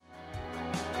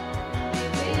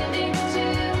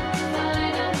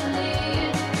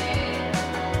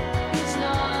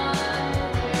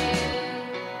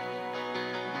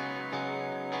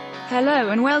Hello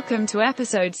and welcome to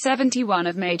episode 71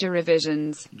 of Major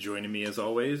Revisions. Joining me as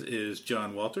always is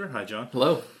John Walter. Hi, John.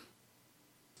 Hello.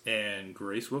 And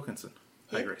Grace Wilkinson.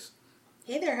 Hi, Hey. Grace.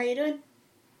 Hey there, how you doing?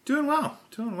 Doing well.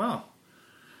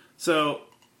 So,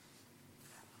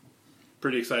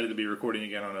 pretty excited to be recording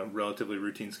again on a relatively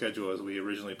routine schedule as we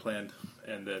originally planned,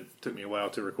 and then it took me a while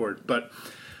to record. But,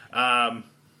 what are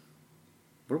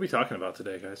we talking about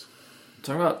today, guys?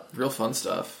 Talking about real fun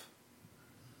stuff.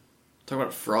 Talking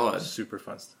about fraud. Super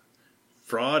fun stuff.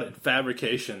 Fraud and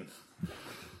fabrication.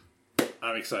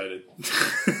 I'm excited.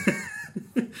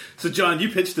 So, John, you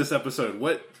pitched this episode.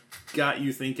 What got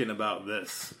you thinking about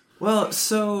this? Well,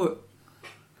 so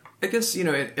I guess,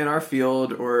 in our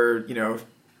field or,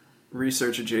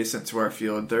 research adjacent to our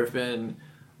field, there have been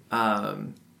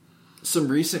some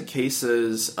recent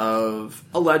cases of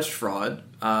alleged fraud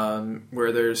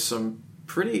where there's some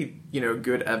pretty,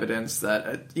 good evidence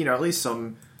that, at least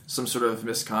some sort of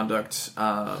misconduct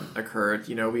occurred.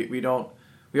 We don't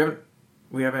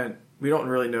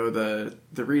really know the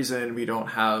reason. We don't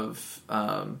have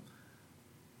a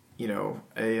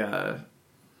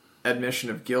admission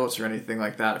of guilt or anything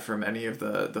like that from any of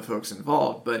the folks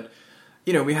involved. But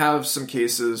we have some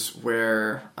cases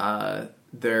where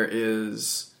there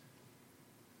is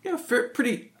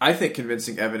pretty, I think,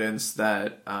 convincing evidence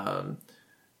that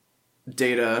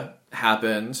data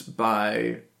happened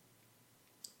by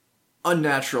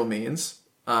unnatural means,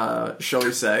 shall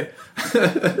we say.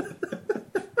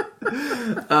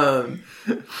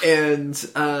 And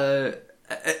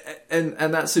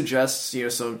that suggests,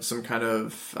 some kind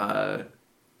of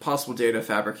possible data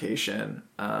fabrication.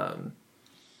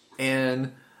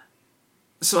 And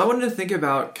so I wanted to think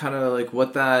about kind of like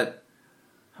what that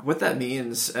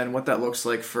means and what that looks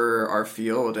like for our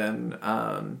field, and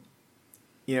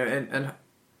and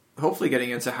hopefully getting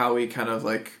into how we kind of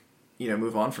like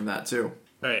move on from that too.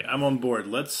 All right, I'm on board.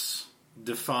 Let's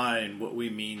define what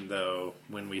we mean, though,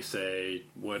 when we say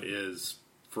what is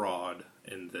fraud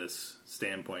in this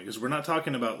standpoint. Because we're not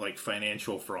talking about, like,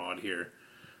 financial fraud here,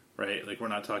 right? Like, we're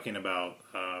not talking about,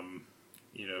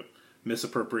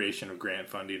 misappropriation of grant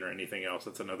funding or anything else.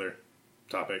 That's another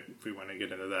topic if we want to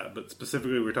get into that. But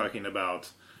specifically, we're talking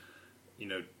about,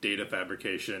 data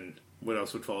fabrication. What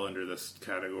else would fall under this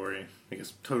category? I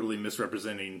guess totally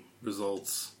misrepresenting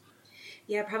results.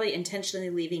 Yeah, probably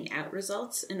intentionally leaving out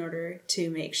results in order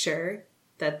to make sure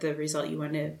that the result you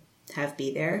want to have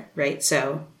be there, right?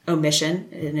 So omission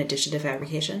in addition to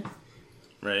fabrication.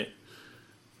 Right.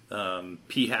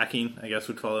 P-hacking, I guess,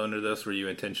 would fall under this, where you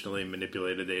intentionally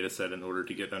manipulate a data set in order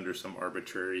to get under some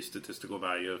arbitrary statistical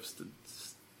value of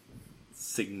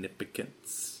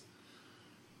significance.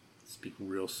 Speak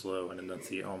real slow and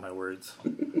enunciate all my words.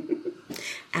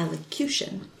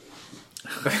 Allocution.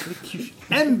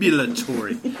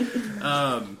 Ambulatory.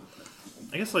 I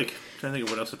guess, like, trying to think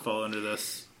of what else would fall under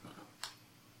this.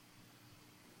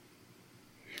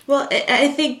 Well, I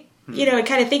think,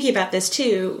 kind of thinking about this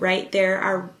too, right? There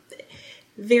are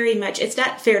very much, it's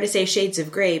not fair to say shades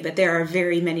of gray, but there are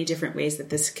very many different ways that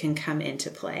this can come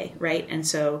into play, right? And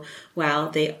so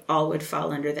while they all would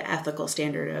fall under the ethical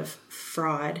standard of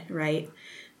fraud, right?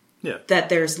 Yeah. That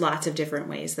there's lots of different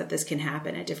ways that this can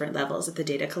happen at different levels of the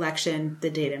data collection, the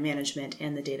data management,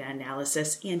 and the data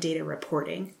analysis and data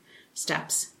reporting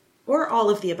steps. Or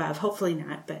all of the above. Hopefully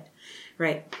not, but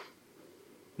right.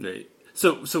 Right.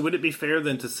 So would it be fair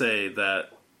then to say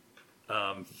that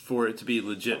for it to be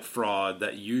legit fraud,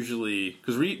 that usually,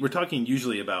 because we're talking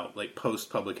usually about like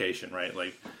post-publication, right?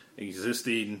 Like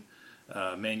existing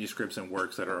manuscripts and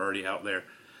works that are already out there.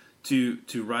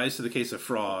 To rise to the case of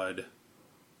fraud,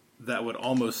 that would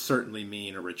almost certainly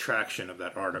mean a retraction of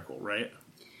that article, right?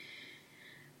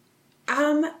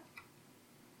 That's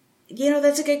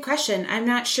a good question. I'm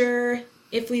not sure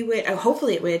if we would,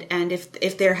 hopefully it would, and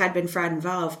if there had been fraud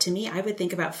involved, to me, I would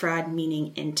think about fraud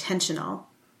meaning intentional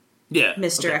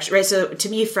misdirection, okay. Right? So to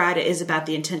me, fraud is about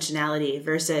the intentionality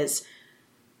versus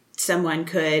someone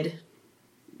could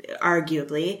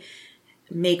arguably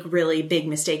make really big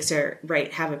mistakes or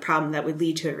have a problem that would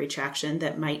lead to a retraction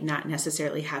that might not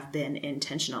necessarily have been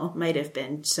intentional. Might have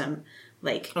been some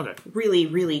really,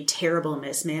 really terrible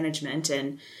mismanagement,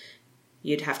 and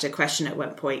you'd have to question at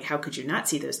what point, how could you not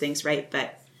see those things, right?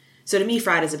 But so to me,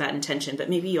 fraud is about intention, but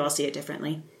maybe you all see it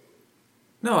differently.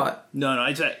 No, go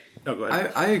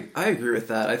ahead. I agree with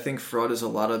that. I think fraud is a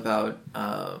lot about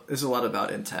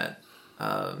intent.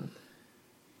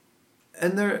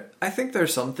 And I think there are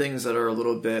some things that are a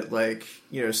little bit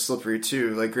slippery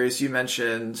too. Like Grace, you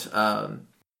mentioned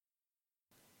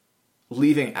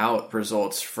leaving out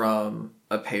results from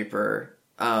a paper,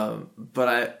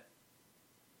 but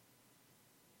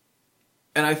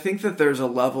And I think that there's a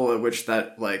level at which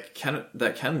that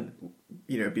can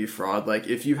be fraud. Like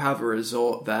if you have a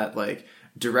result that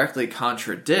directly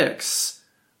contradicts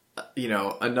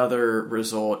another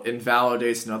result,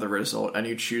 invalidates another result, and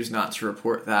you choose not to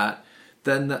report that,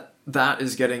 then that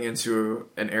is getting into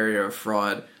an area of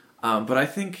fraud. But I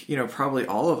think probably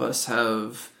all of us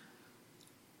have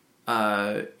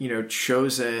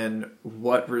chosen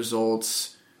what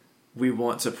results we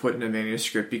want to put in a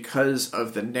manuscript because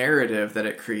of the narrative that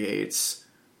it creates.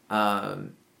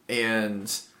 And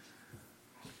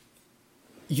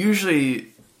usually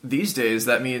these days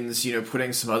that means,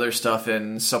 putting some other stuff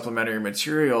in supplementary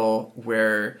material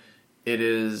where it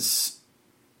is,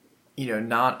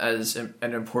 not as an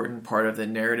important part of the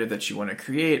narrative that you want to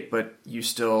create, but you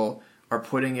still are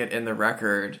putting it in the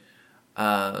record.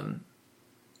 But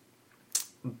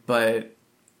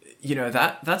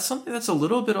that's something that's a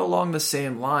little bit along the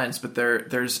same lines, but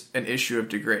there's an issue of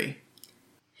degree.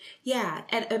 Yeah,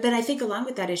 but I think along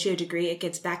with that issue of degree, it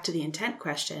gets back to the intent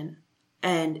question,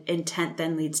 and intent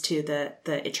then leads to the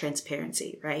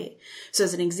transparency, right? So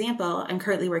as an example, I'm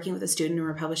currently working with a student and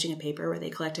we're publishing a paper where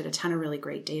they collected a ton of really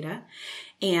great data,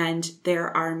 and there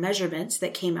are measurements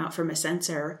that came out from a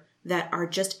sensor that are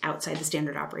just outside the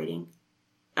standard operating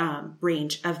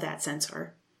range of that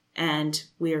sensor. And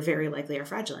we are very likely are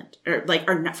fraudulent,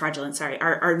 are not fraudulent. Sorry,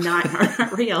 are not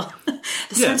real.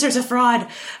 The sensor's a fraud.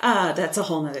 That's a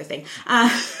whole nother thing.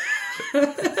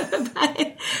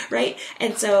 Right.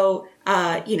 And so,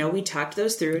 we talked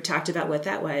those through, talked about what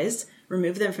that was,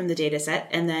 removed them from the data set,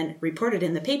 and then reported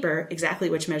in the paper exactly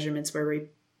which measurements were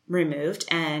removed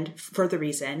and for the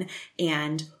reason,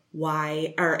 and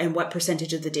why, and what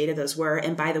percentage of the data those were.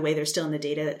 And by the way, they're still in the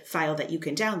data file that you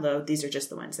can download. These are just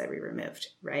the ones that we removed.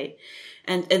 Right.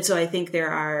 And so I think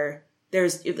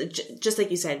there's just like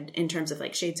you said, in terms of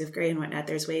shades of gray and whatnot,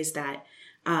 there's ways that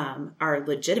are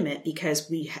legitimate because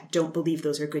we don't believe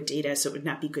those are good data. So it would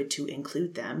not be good to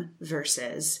include them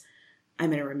versus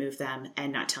I'm going to remove them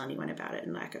and not tell anyone about it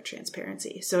and lack of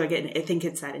transparency. So again, I think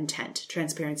it's that intent,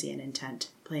 transparency and intent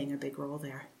playing a big role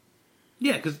there.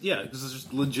 Yeah, because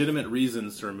there's legitimate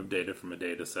reasons to remove data from a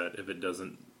data set if it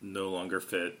doesn't no longer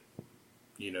fit,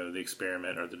 the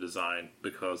experiment or the design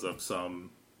because of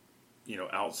some,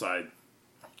 outside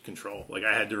control. Like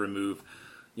I had to remove,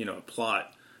 a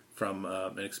plot from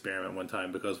an experiment one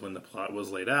time because when the plot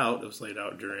was laid out, it was laid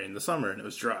out during the summer and it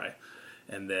was dry.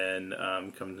 And then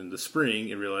coming into spring,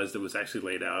 it realized it was actually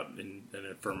laid out in an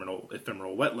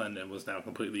ephemeral wetland and was now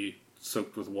completely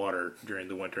soaked with water during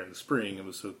the winter and the spring, and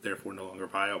was therefore no longer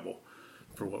viable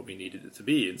for what we needed it to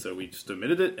be. And so we just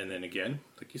omitted it, and then again,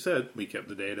 like you said, we kept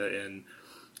the data in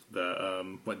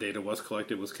the what data was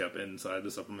collected was kept inside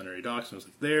the supplementary docs and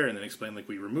was there, and then explained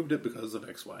we removed it because of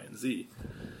X, Y, and Z.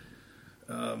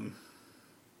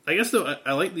 I guess though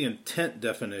I like the intent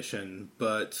definition,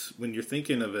 but when you're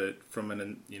thinking of it from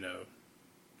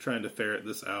trying to ferret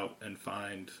this out and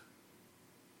find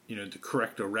to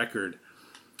correct a record,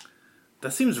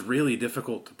 that seems really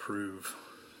difficult to prove.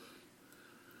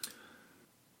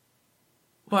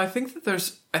 Well, I think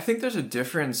there's a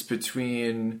difference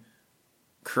between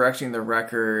correcting the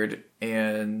record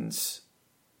and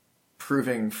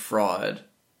proving fraud.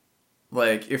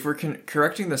 If we're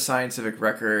correcting the scientific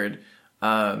record,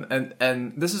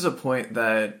 and this is a point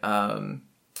that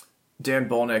Dan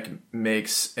Bolnick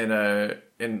makes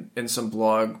in some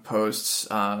blog posts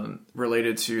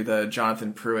related to the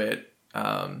Jonathan Pruitt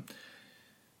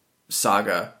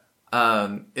saga,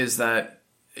 is that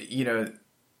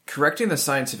correcting the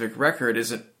scientific record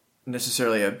isn't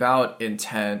necessarily about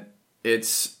intent.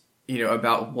 It's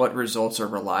about what results are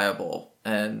reliable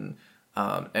and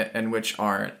which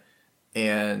aren't.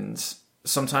 And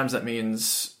sometimes that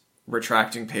means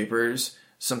retracting papers.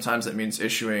 Sometimes that means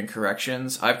issuing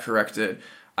corrections. I corrected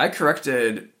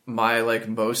my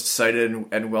most cited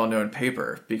and well-known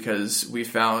paper because we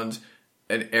found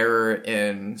an error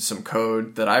in some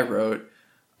code that I wrote.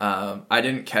 I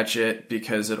didn't catch it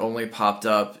because it only popped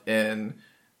up in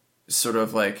sort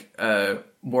of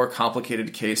more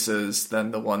complicated cases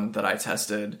than the one that I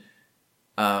tested.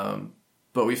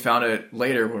 But we found it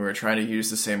later when we were trying to use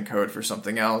the same code for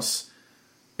something else.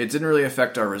 It didn't really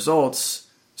affect our results,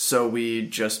 so we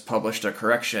just published a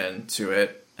correction to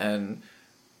it and,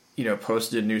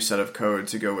 posted a new set of code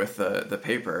to go with the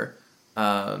paper.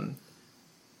 And,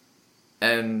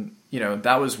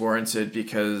 that was warranted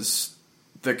because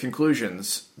the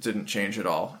conclusions didn't change at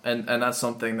all. And that's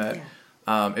something that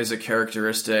is a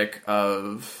characteristic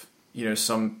of,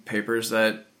 some papers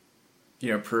that,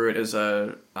 Pruitt is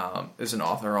an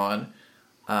author on.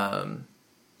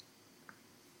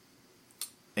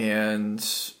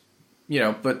 And,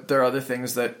 but there are other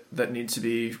things that need to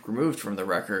be removed from the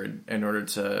record in order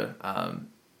to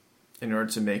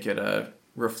make it a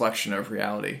reflection of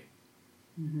reality.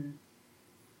 Mm-hmm.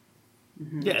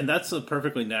 Mm-hmm. Yeah, and that's a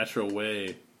perfectly natural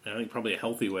way, I think probably a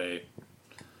healthy way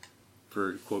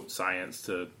for, quote, science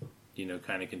to,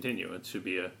 kind of continue. It should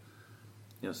be a,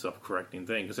 self-correcting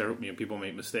thing, because people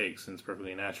make mistakes, and it's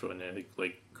perfectly natural. And I think,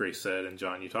 like Grace said, and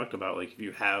John, you talked about, like, if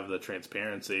you have the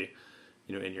transparency,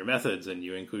 in your methods, and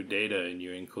you include data, and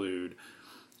you include,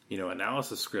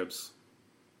 analysis scripts,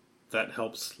 that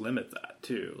helps limit that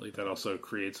too. Like, that also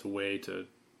creates a way to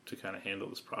kind of handle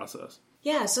this process.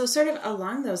 Yeah, so sort of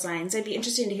along those lines, I'd be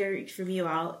interested to hear from you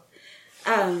all.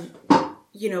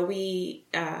 We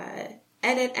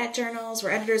edit at journals, we're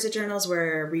editors at journals,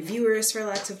 we're reviewers for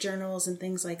lots of journals and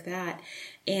things like that.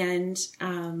 And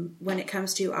when it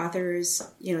comes to authors,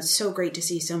 it's so great to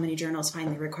see so many journals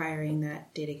finally requiring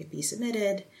that data could be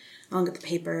submitted along with the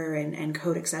paper and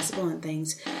code accessible and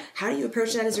things. How do you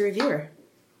approach that as a reviewer?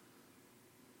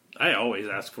 I always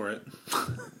ask for it.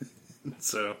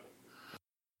 So...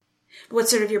 What's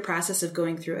sort of your process of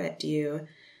going through it? Do you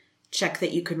check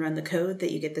that you can run the code,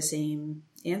 that you get the same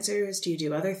answers? Do you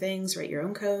do other things, write your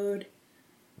own code?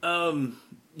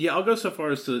 Yeah, I'll go so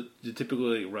far as to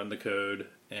typically run the code,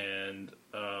 and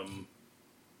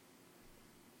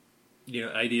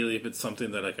ideally if it's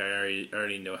something that, like, I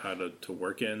already know how to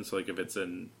work in. So, like, if it's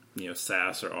in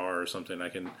SAS or R or something, I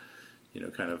can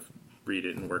kind of read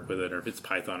it and work with it. Or if it's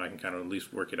Python, I can kind of at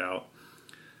least work it out.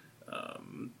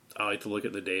 I like to look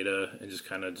at the data and just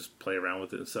kind of play around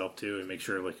with it itself too, and make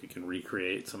sure, like, it can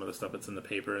recreate some of the stuff that's in the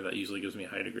paper. That usually gives me a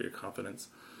high degree of confidence.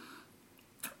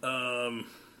 And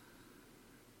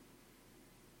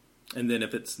then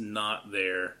if it's not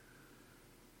there,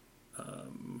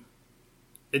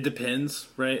 it depends,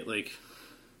 right? Like,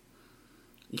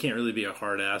 you can't really be a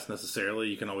hard ass necessarily.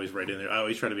 You can always write in there. I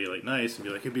always try to be, like, nice and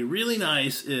be like, it'd be really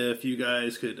nice if you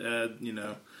guys could add,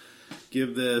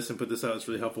 give this and put this out. It's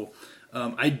really helpful.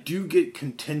 I do get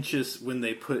contentious when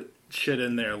they put shit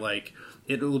in there like,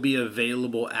 it will be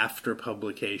available after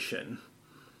publication.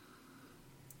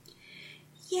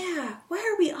 Yeah. Why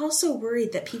are we also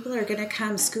worried that people are going to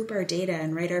come scoop our data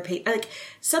and write our paper? Like,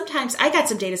 sometimes I got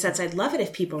some data sets. I'd love it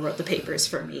if people wrote the papers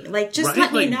for me. Like, just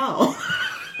let me know.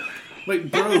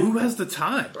 Like, bro, who has the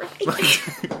time? Right. Like,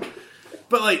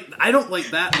 but, like, I don't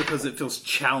like that because it feels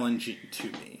challenging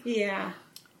to me. Yeah.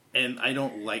 And I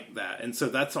don't like that. And so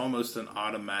that's almost an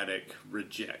automatic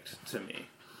reject to me.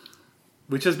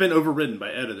 Which has been overridden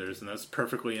by editors, and that's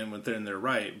perfectly within their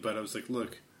right. But I was like,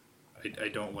 look, I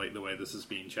don't like the way this is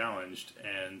being challenged,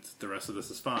 and the rest of this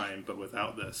is fine, but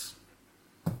without this,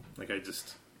 like,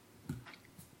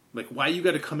 why you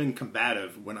gotta come in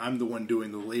combative when I'm the one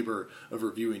doing the labor of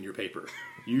reviewing your paper?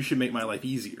 You should make my life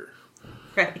easier.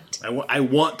 Right. I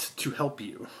want to help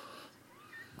you.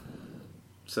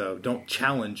 So don't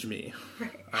challenge me.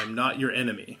 Right. I'm not your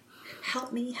enemy.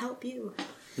 Help me help you.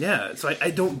 Yeah, so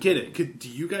I don't get it. Do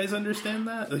you guys understand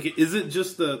that? Like, is it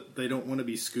just they don't want to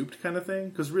be scooped kind of thing?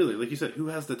 Because really, like you said, who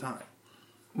has the time?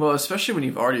 Well, especially when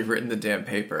you've already written the damn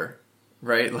paper,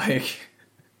 right? Like,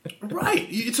 right,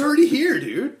 it's already here,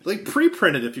 dude. Like,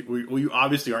 pre-print it you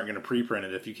obviously aren't going to pre-print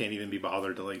it if you can't even be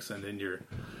bothered to, like, send in your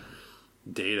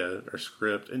data or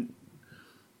script. And,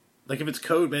 like, if it's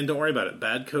code, man, don't worry about it.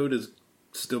 Bad code is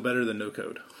still better than no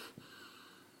code.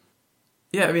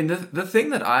 Yeah, I mean, the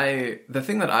thing that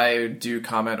I do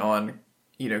comment on,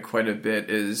 quite a bit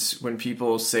is when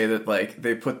people say that, like,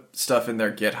 they put stuff in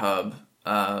their GitHub,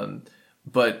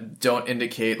 but don't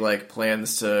indicate, like,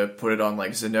 plans to put it on,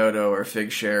 like, Zenodo or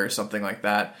Figshare or something like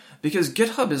that, because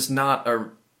GitHub isn't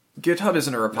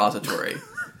a repository.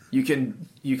 You can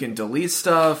delete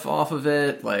stuff off of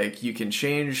it, like, you can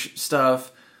change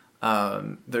stuff.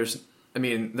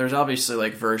 There's obviously,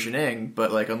 like, versioning,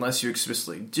 but, like, unless you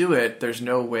explicitly do it, there's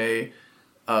no way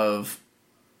of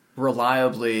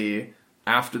reliably,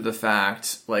 after the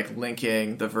fact, like,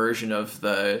 linking the version of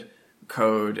the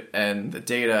code and the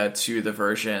data to the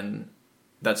version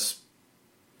that's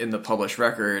in the published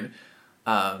record.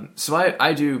 So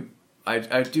I do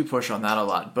push on that a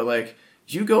lot, but, like,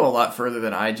 you go a lot further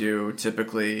than I do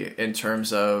typically in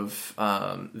terms of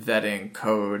vetting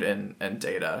code and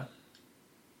data.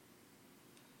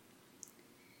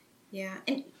 Yeah.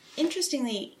 And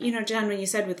interestingly, John, when you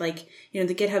said with, like,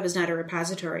 the GitHub is not a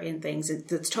repository and things,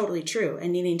 that's totally true.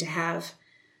 And needing to have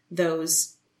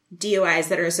those DOIs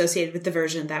that are associated with the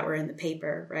version that were in the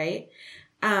paper, right?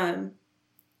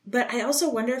 But I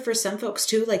also wonder for some folks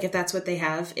too, like, if that's what they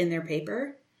have in their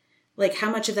paper, like,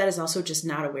 how much of that is also just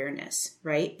not awareness,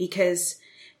 right? Because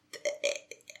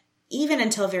even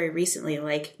until very recently,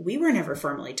 like, we were never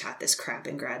formally taught this crap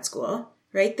in grad school,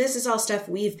 right? This is all stuff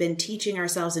we've been teaching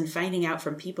ourselves and finding out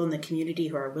from people in the community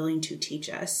who are willing to teach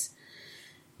us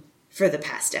for the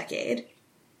past decade.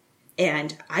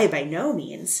 And I, by no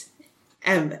means,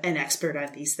 am an expert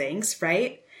on these things,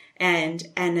 right? And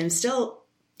I'm still,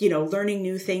 learning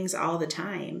new things all the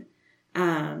time.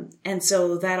 And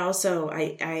so that also,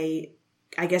 I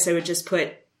guess I would just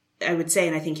I would say,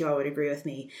 and I think you all would agree with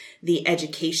me, the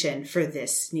education for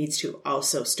this needs to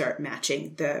also start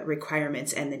matching the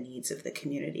requirements and the needs of the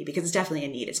community, because it's definitely a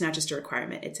need. It's not just a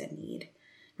requirement, it's a need,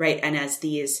 right? And as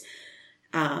these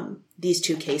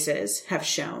two cases have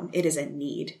shown, it is a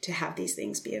need to have these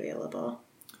things be available.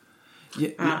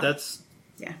 Yeah,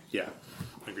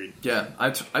 agreed. Yeah,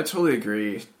 I totally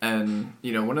agree. And,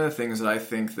 one of the things that I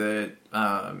think that,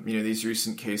 these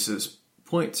recent cases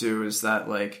point to is that,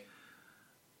 like,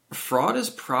 fraud is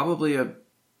probably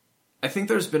I think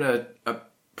there's been a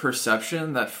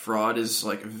perception that fraud is,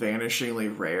 like,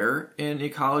 vanishingly rare in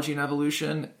ecology and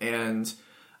evolution. And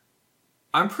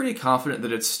I'm pretty confident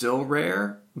that it's still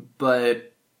rare,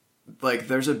 but, like,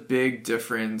 there's a big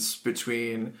difference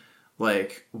between,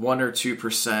 like, 1 or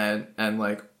 2% and,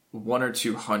 like, 1 or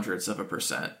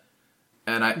 0.02%.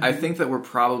 And I think that we're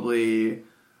probably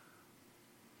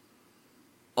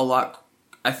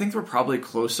we're probably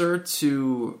closer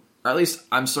to, or at least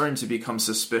I'm starting to become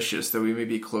suspicious that we may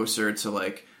be closer to,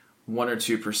 like, 1 or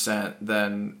 2%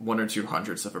 than 1 or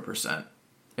 0.02%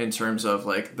 in terms of,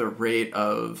 like, the rate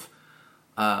of,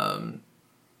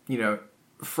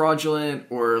 fraudulent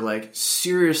or, like,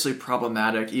 seriously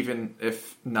problematic, even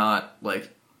if not,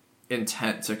 like,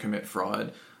 intent to commit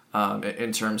fraud,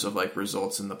 in terms of, like,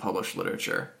 results in the published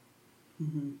literature.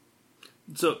 Mm-hmm.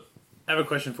 So I have a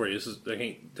question for you. This I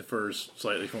think differs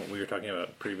slightly from what we were talking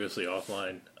about previously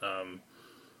offline.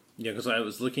 Because I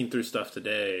was looking through stuff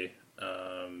today,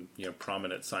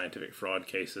 prominent scientific fraud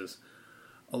cases.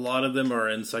 A lot of them are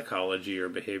in psychology or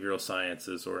behavioral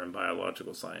sciences or in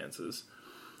biological sciences.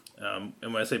 And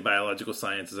when I say biological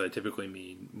sciences, I typically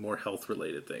mean more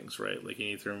health-related things, right? Like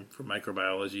anything from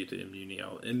microbiology to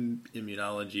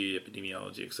immunology,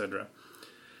 epidemiology, etc.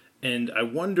 And I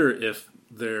wonder if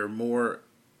they're more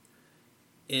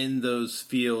in those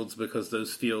fields because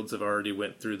those fields have already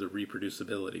went through the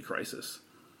reproducibility crisis,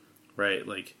 right?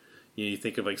 Like, you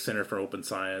think of, like, Center for Open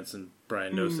Science and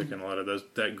Brian Nosek and a lot of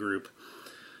that group.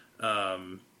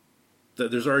 That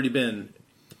there's already been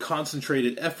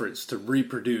concentrated efforts to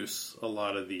reproduce a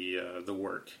lot of the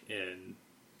work in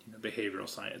behavioral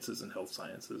sciences and health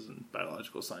sciences and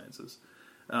biological sciences.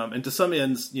 And to some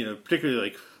ends, particularly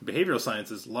like behavioral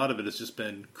sciences, a lot of it has just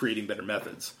been creating better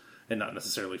methods and not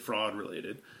necessarily fraud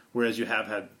related. Whereas you have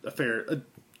had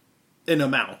an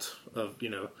amount of,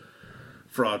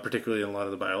 fraud, particularly in a lot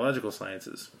of the biological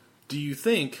sciences. Do you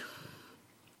think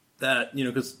that,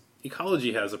 because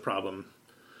ecology has a problem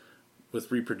with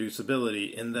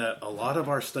reproducibility in that a lot of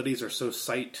our studies are so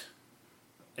site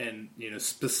and,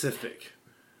 specific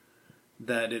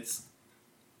that its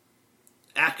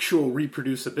actual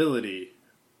reproducibility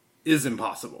is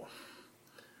impossible?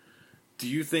 Do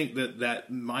you think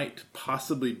that might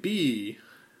possibly be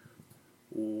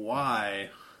why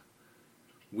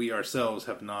we ourselves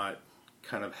have not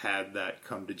kind of had that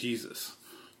come to Jesus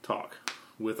talk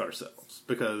with ourselves?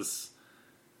 Because,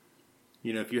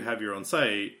 if you have your own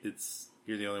site,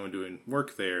 you're the only one doing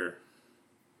work there.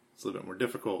 It's a little bit more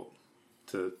difficult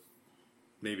to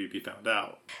maybe be found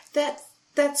out.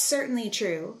 That's certainly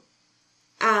true.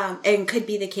 And could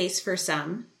be the case for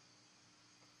some.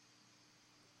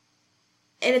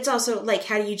 And it's also like,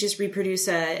 how do you just reproduce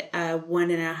a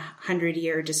 1 in 100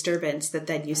 year disturbance that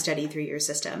then you study through your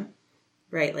system,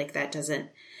 right? Like, that doesn't.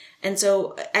 And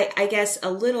so I guess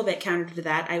a little bit counter to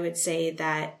that, I would say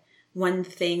that one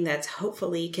thing that's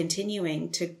hopefully continuing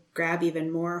to grab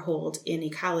even more hold in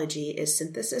ecology is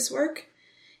synthesis work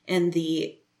and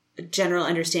the general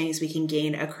understandings we can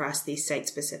gain across these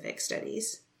site-specific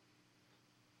studies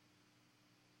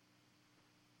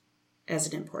as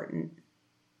an important.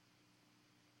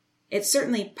 It's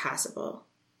certainly possible.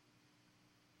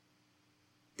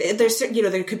 There's,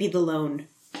 there could be the lone,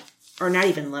 or not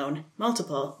even lone,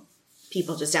 multiple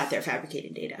people just out there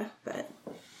fabricating data, but.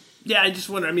 Yeah, I just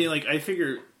wonder, I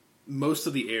figure most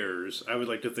of the errors, I would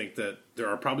like to think that there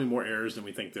are probably more errors than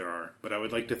we think there are, but I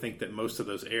would like to think that most of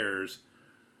those errors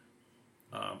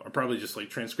are probably just like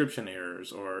transcription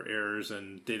errors or errors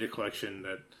in data collection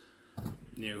that,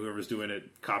 whoever's doing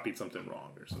it copied something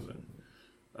wrong or something.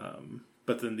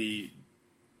 But then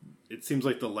it seems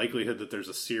like the likelihood that there's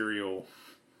a serial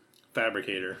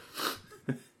fabricator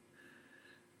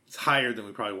is higher than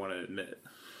we probably want to admit.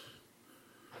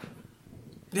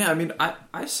 Yeah, I mean,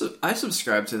 I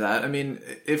subscribe to that. I mean,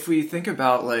 if we think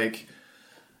about, like,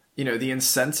 you know, the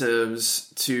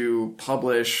incentives to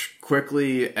publish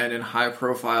quickly and in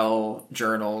high-profile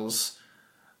journals,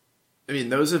 I mean,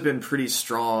 those have been pretty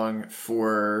strong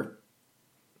for,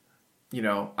 you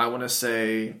know, I want to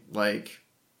say, like,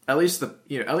 at least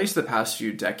the past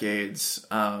few decades.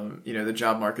 You know, the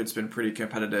job market's been pretty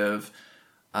competitive,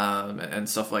 and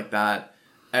stuff like that.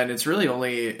 And it's really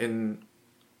only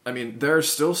there are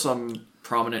still some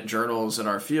prominent journals in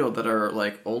our field that are,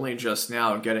 like, only just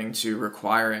now getting to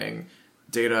requiring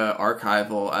data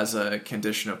archival as a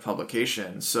condition of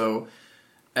publication. So,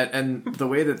 and the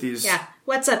way that these... Yeah.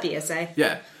 What's up, ESA?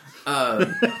 Yeah.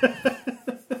 And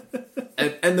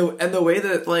the way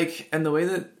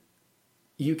that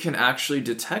you can actually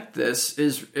detect this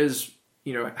is,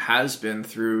 you know, has been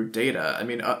through data. I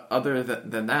mean, other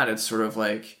than that, it's sort of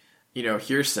like, you know,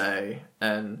 hearsay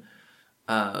and,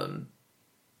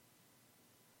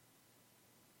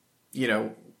 you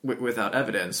know, without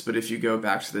evidence. But if you go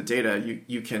back to the data,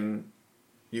 you can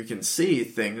see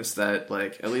things that,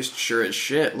 like, at least sure as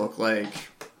shit look like,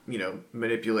 you know,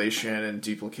 manipulation and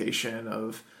duplication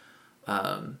of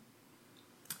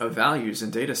values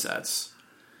and data sets.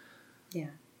 Yeah.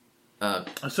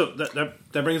 So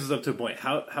that brings us up to a point.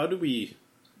 How do we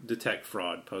detect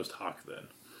fraud post hoc then?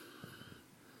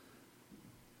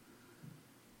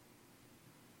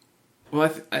 Well,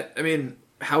 I mean,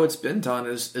 how it's been done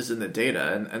is in the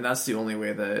data, and that's the only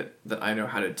way that I know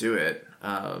how to do it.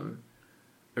 I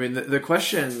mean, the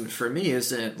question for me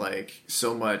isn't, like,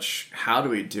 so much how do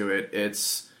we do it,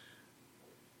 it's,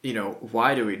 you know,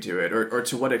 why do we do it, or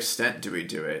to what extent do we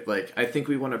do it? Like, I think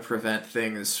we want to prevent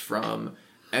things from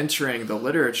entering the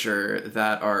literature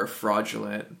that are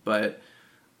fraudulent, but,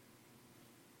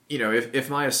 you know, if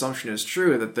my assumption is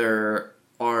true that there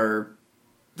are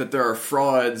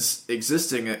frauds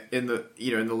existing in the,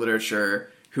 you know, in the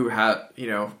literature who have, you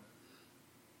know,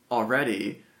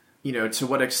 already, you know, to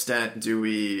what extent do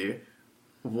we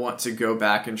want to go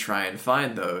back and try and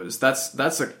find those?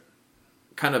 That's a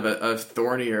kind of a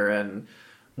thornier and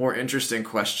more interesting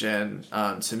question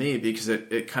to me, because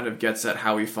it kind of gets at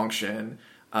how we function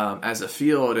as a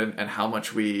field and how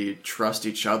much we trust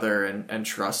each other and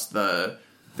trust the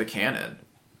canon.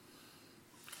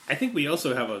 I think we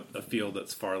also have a field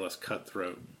that's far less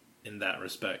cutthroat in that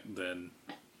respect than,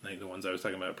 like, the ones I was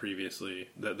talking about previously.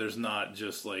 That there's not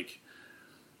just, like,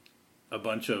 a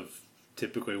bunch of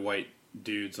typically white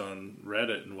dudes on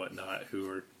Reddit and whatnot who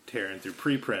are tearing through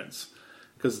preprints,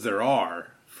 because there are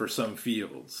for some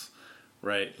fields,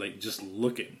 right? Like, just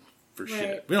looking for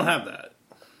shit. We don't have that.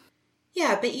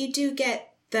 Yeah, but you do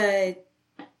get the...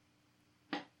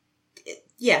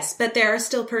 Yes, but there are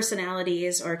still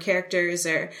personalities or characters,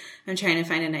 or I'm trying to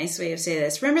find a nice way of saying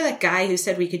this. Remember that guy who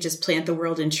said we could just plant the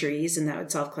world in trees and that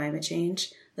would solve climate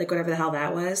change? Like, whatever the hell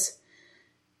that was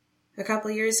a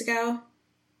couple of years ago,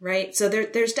 right? So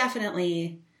there's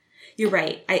definitely... You're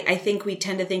right. I think we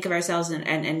tend to think of ourselves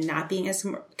and not being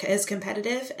as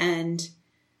competitive, and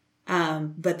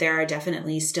but there are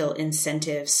definitely still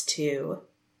incentives to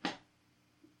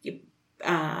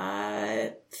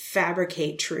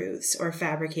fabricate truths or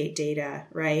fabricate data,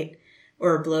 right?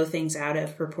 Or blow things out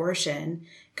of proportion,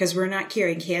 because we're not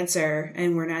curing cancer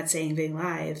and we're not saving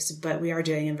lives, but we are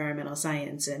doing environmental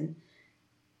science, and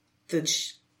the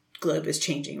globe is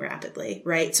changing rapidly,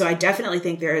 right? So I definitely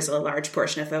think there is a large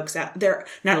portion of folks out there,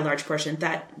 not a large portion,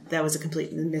 that was a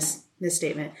complete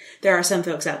misstatement. There are some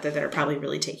folks out there that are probably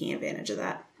really taking advantage of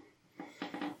that.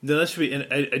 No, that should be, and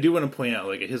I do want to point out,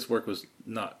 like, his work was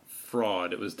not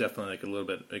fraud. It was definitely, like, a little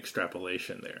bit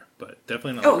extrapolation there, but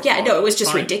definitely not. Oh, yeah, no, it was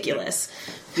just ridiculous.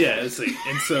 Yeah, it's like,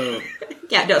 and so...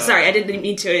 yeah, no, sorry, I didn't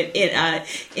mean to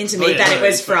intimate that it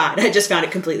was fraud. I just found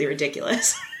it completely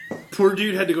ridiculous. Poor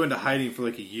dude had to go into hiding for,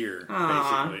 like, a year,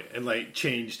 basically, and, like,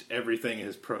 changed everything in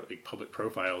his public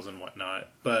profiles and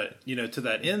whatnot. But, you know, to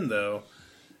that end, though,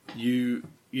 you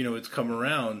know, it's come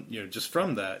around, you know, just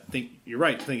from that. You're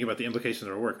right, thinking about the implications of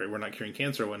our work, right? We're not curing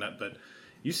cancer or whatnot, but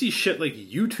you see shit like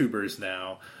YouTubers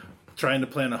now trying to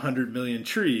plant 100 million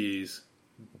trees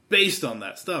based on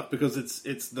that stuff, because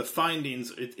it's the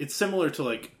findings. It's similar to,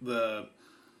 like, I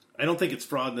don't think it's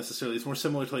fraud necessarily. It's more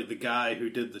similar to, like, the guy who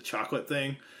did the chocolate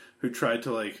thing, who tried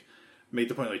to, like, make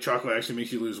the point, like, chocolate actually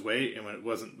makes you lose weight, and when it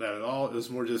wasn't that at all. It was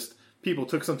more just people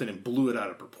took something and blew it out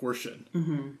of proportion.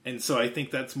 Mm-hmm. And so I think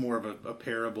that's more of a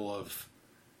parable of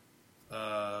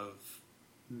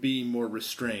being more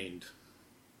restrained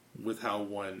with how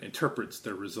one interprets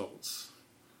their results.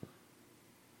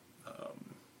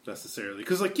 necessarily.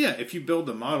 Because, like, yeah, if you build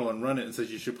a model and run it and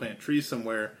says you should plant trees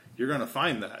somewhere, you're going to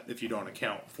find that if you don't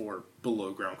account for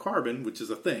below ground carbon, which is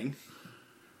a thing.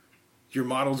 Your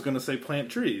model's going to say plant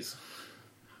trees,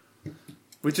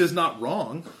 which is not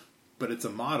wrong, but it's a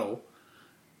model.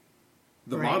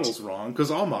 The model's wrong because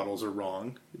all models are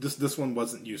wrong. Just this one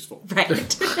wasn't useful. Right.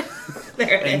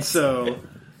 There it and is. so,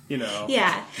 you know,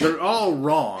 yeah, they're all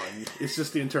wrong. It's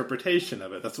just the interpretation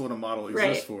of it. That's what a model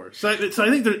exists for. So I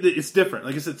think it's different.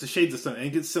 Like I said, it's a shades of something. I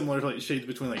think it's similar to like shades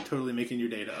between like totally making your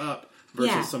data up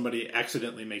versus somebody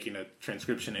accidentally making a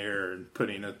transcription error and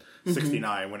putting a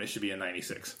 69 when it should be a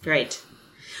 96. Right.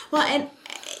 Well, and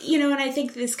you know, and I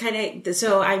think this kind of,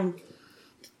 so I'm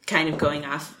kind of going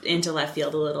off into left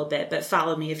field a little bit, but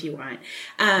follow me if you want.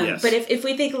 Yes. But if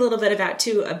we think a little bit about,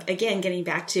 too, again, getting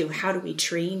back to how do we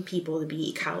train people to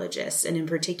be ecologists, and in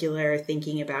particular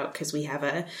thinking about, because we have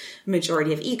a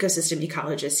majority of ecosystem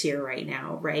ecologists here right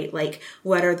now, right? Like,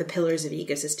 what are the pillars of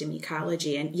ecosystem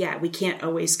ecology? And yeah, we can't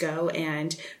always go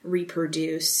and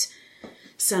reproduce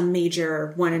some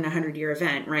major 1 in 100 year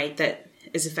event, right? That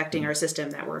is affecting our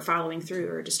system that we're following through,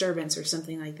 or disturbance or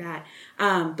something like that.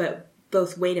 But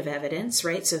both weight of evidence,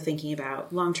 right? So thinking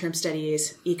about long-term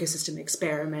studies, ecosystem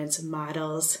experiments,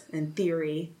 models, and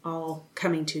theory all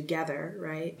coming together,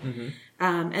 right? Mm-hmm.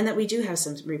 And that we do have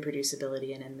some reproducibility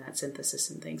in that synthesis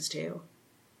and things too.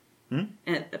 Mm-hmm.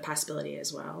 And the possibility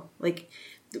as well. Like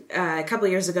a couple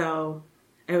of years ago,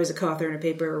 I was a co-author in a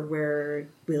paper where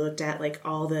we looked at like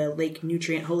all the whole lake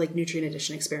nutrient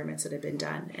addition experiments that had been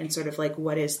done, and sort of like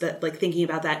what is that, like thinking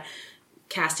about that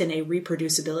cast in a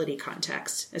reproducibility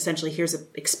context. Essentially, here's an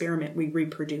experiment we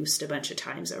reproduced a bunch of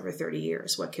times over 30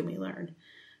 years. What can we learn?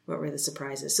 What were the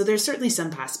surprises? So there's certainly some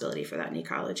possibility for that in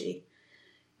ecology,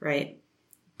 right?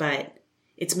 But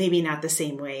it's maybe not the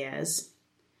same way as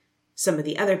some of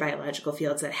the other biological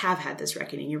fields that have had this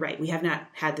reckoning. You're right. We have not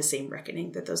had the same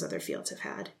reckoning that those other fields have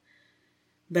had.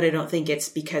 But I don't think it's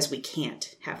because we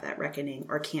can't have that reckoning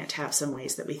or can't have some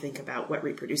ways that we think about what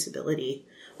reproducibility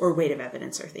or weight of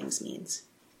evidence or things means.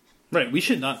 Right. We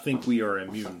should not think we are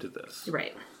immune to this.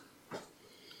 Right.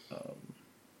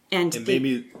 And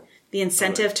maybe the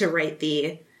incentive to write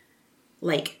the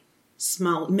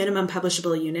small minimum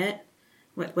publishable unit,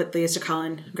 what they used to call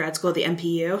in grad school the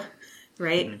MPU,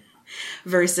 right? Mm-hmm.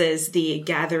 Versus the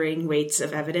gathering weights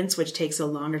of evidence, which takes a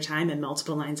longer time and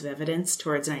multiple lines of evidence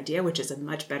towards an idea, which is a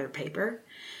much better paper.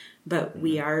 But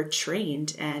we are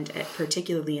trained, and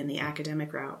particularly in the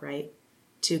academic route, right,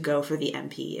 to go for the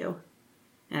MPU.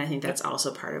 And I think that's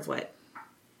also part of what,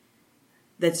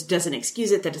 that doesn't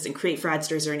excuse it, that doesn't create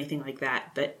fraudsters or anything like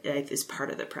that, but it is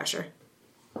part of the pressure.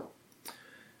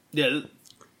 Yeah,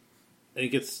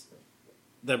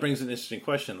 that brings an interesting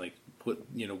question, like,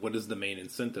 what is the main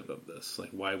incentive of this?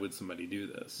 Like, why would somebody do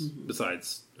this? Mm-hmm.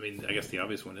 Besides, I mean, I guess the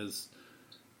obvious one is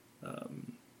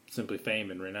simply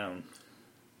fame and renown.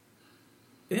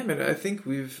 Yeah, I mean, I think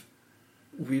we've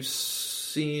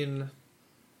seen.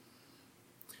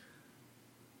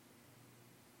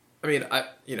 I mean,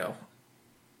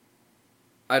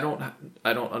 I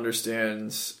don't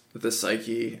understand the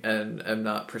psyche, and I'm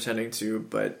not pretending to,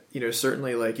 but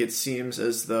certainly, like, it seems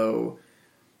as though,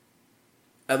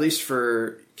 at least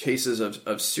for cases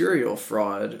of serial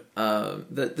fraud,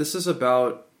 that this is at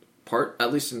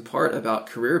least in part, about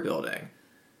career building.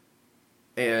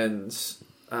 And,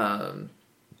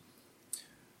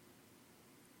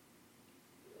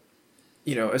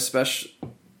 especially,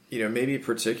 maybe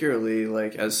particularly,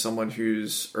 like, as someone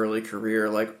whose early career,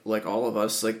 like all of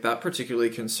us, like, that particularly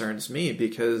concerns me,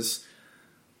 because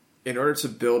in order to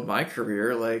build my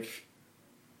career, like,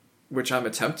 which I'm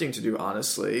attempting to do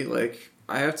honestly, like,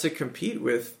 I have to compete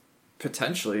with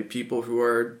potentially people who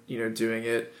are, doing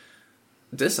it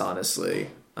dishonestly,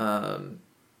 and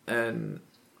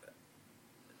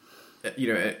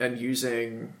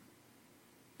using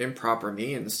improper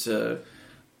means to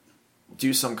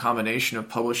do some combination of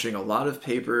publishing a lot of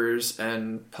papers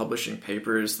and publishing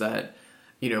papers that,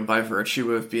 by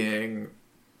virtue of being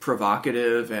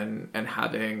provocative and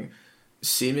having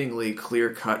seemingly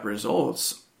clear-cut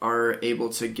results, are able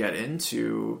to get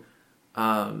into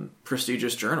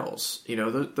prestigious journals.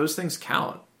 Those things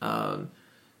count.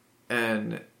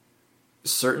 And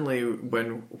certainly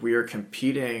when we are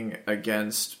competing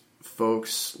against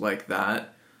folks like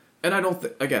that, and I don't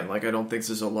think this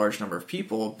is a large number of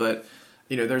people, but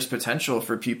there's potential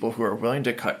for people who are willing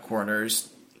to cut corners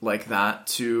like that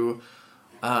to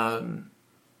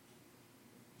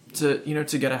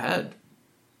get ahead.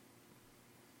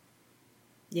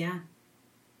 Yeah.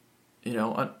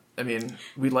 I mean,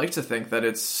 we'd like to think that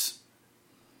it's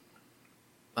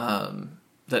that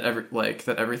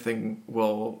everything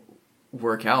will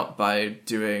work out by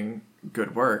doing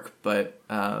good work, but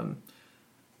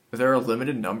there are a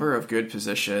limited number of good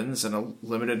positions and a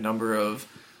limited number of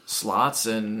slots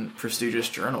in prestigious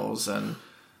journals, and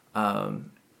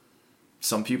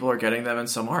some people are getting them and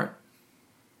some aren't.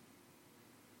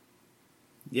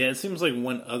 Yeah, it seems like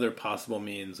one other possible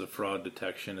means of fraud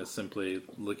detection is simply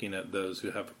looking at those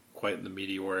who have quite the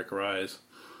meteoric rise.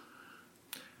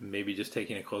 Maybe just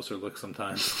taking a closer look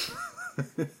sometimes.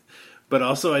 But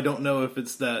also, I don't know if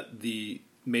it's that the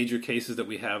major cases that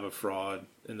we have of fraud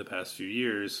in the past few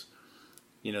years,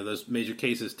 those major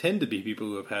cases tend to be people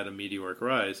who have had a meteoric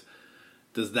rise.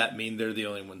 Does that mean they're the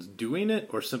only ones doing it,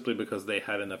 or simply because they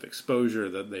had enough exposure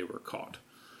that they were caught?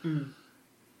 Mm.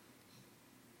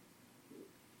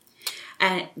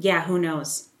 Yeah, who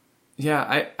knows?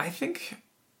 Yeah, I think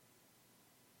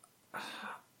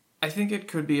it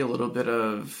could be a little bit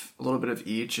of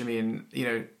each. I mean,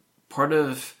 part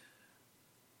of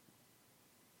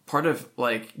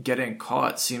like getting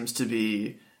caught seems to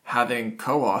be having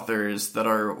co-authors that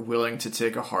are willing to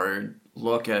take a hard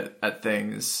look at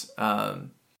things,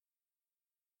 who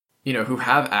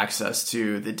have access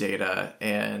to the data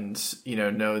and,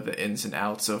 know the ins and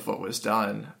outs of what was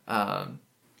done.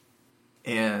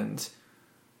 And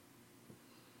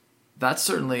that's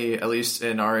certainly, at least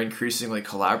in our increasingly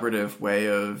collaborative way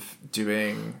of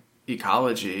doing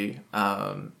ecology,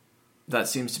 that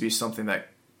seems to be something that,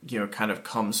 kind of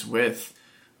comes with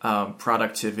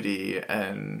productivity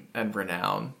and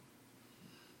renown.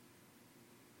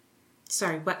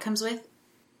 Sorry, what comes with?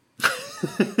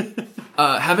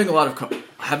 Having a lot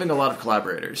of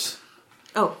collaborators.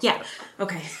 Oh, yeah.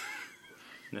 Okay.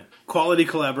 Yeah. Quality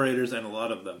collaborators, and a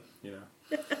lot of them,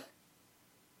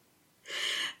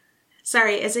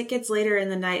 Sorry, as it gets later in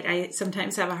the night, I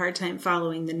sometimes have a hard time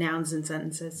following the nouns and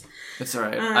sentences. It's all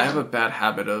right. I have a bad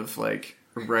habit of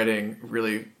writing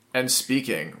really and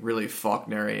speaking really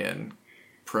Faulknerian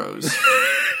prose.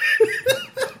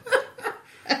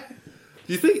 Do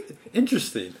you think?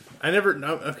 Interesting. I never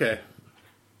know. Okay.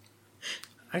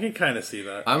 I can kind of see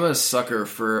that. I'm a sucker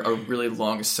for a really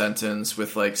long sentence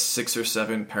with 6 or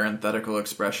 7 parenthetical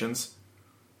expressions.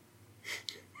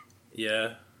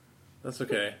 Yeah, that's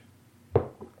okay.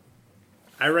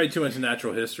 I write too much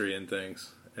natural history and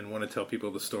things and want to tell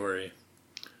people the story.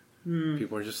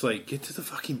 People are just like, get to the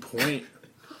fucking point.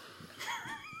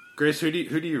 Grace, who do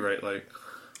you write like?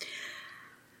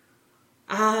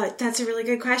 That's a really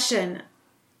good question.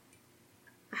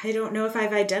 I don't know if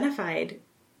I've identified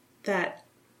that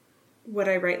what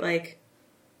I write like.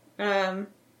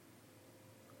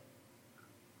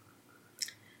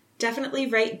 Definitely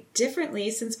write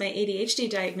differently since my ADHD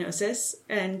diagnosis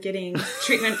and getting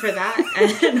treatment for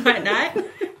that and whatnot.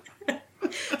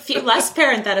 A few less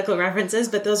parenthetical references,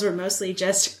 but those were mostly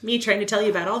just me trying to tell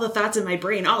you about all the thoughts in my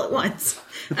brain all at once.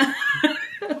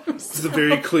 It's a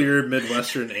very clear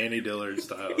Midwestern Annie Dillard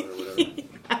style or whatever.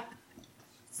 Yeah.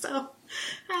 So,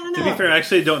 I don't know. To be fair, I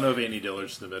actually don't know if Annie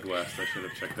Dillard's in the Midwest. I should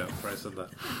have checked that before I said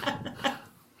that.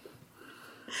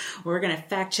 We're going to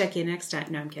fact check you next time.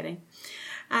 No, I'm kidding.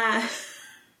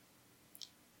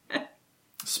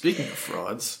 Speaking of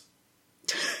frauds.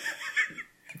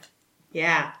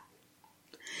 Yeah.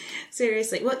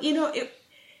 Seriously. Well,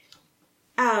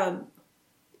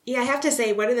 I have to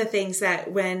say, one of the things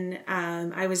that when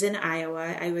I was in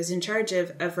Iowa, I was in charge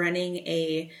of running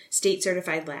a state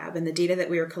certified lab, and the data that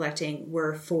we were collecting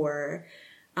were for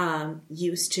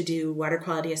use to do water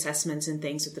quality assessments and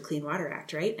things with the Clean Water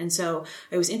Act, right? And so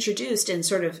I was introduced and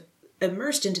sort of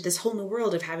immersed into this whole new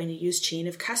world of having to use chain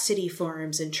of custody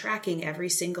forms and tracking every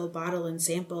single bottle and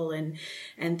sample and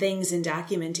things in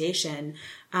documentation.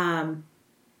 And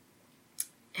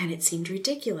it seemed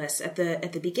ridiculous at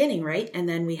the beginning, right? And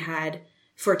then we had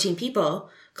 14 people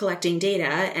collecting data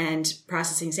and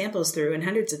processing samples through, and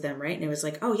hundreds of them, right? And it was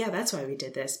like, oh yeah, that's why we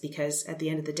did this, because at the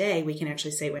end of the day, we can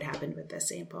actually say what happened with this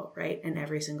sample, right? And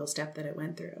every single step that it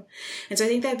went through. And so I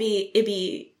think it'd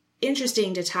be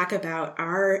interesting to talk about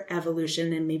our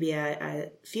evolution and maybe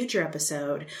a future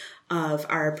episode of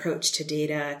our approach to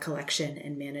data collection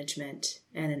and management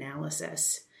and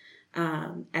analysis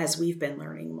as we've been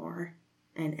learning more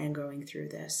and going through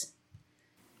this.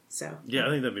 So yeah, I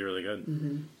think that'd be really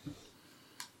good.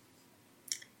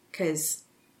 Because,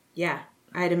 yeah,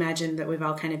 I'd imagine that we've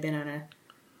all kind of been on a,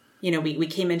 we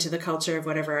came into the culture of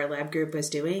whatever our lab group was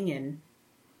doing and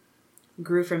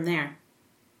grew from there.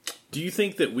 Do you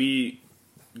think that we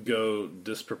go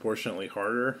disproportionately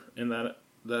harder in that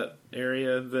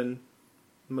area than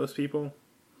most people?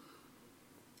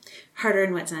 Harder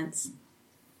in what sense?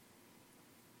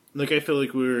 Like, I feel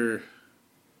like we're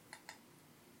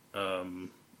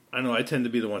I know I tend to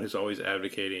be the one who's always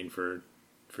advocating for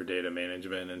data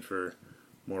management and for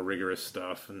more rigorous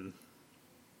stuff than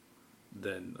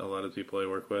a lot of people I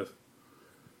work with.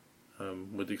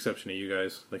 With the exception of you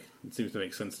guys. Like, it seems to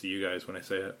make sense to you guys when I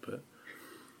say it, but...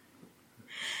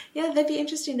 Yeah, that'd be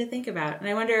interesting to think about. And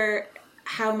I wonder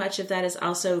how much of that is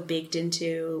also baked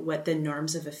into what the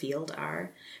norms of a field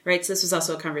are, right? So this was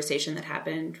also a conversation that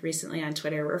happened recently on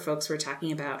Twitter where folks were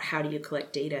talking about how do you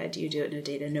collect data? Do you do it in a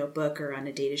data notebook or on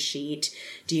a data sheet?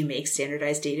 Do you make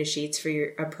standardized data sheets for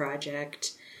a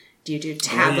project? Do you do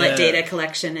tablet data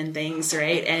collection and things,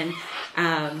 right? And,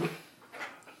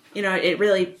 it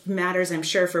really matters, I'm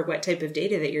sure, for what type of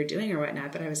data that you're doing or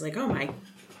whatnot. But I was like, oh my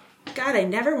God, I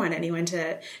never want anyone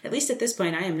to, at least at this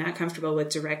point, I am not comfortable with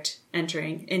direct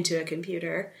entering into a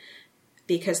computer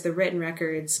because the written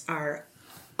records are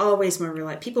always more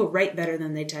reliable. People write better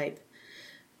than they type.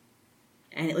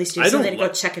 And at least you have something to go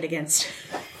check it against.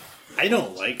 I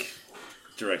don't like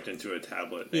direct into a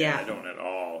tablet. Yeah. I don't at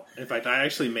all. In fact, I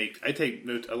take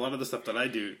notes. A lot of the stuff that I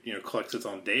do, collects its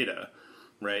own data,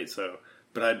 right? So,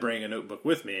 but I bring a notebook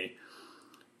with me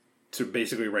to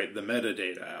basically write the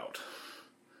metadata out.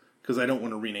 Because I don't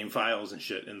want to rename files and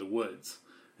shit in the woods.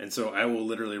 And so I will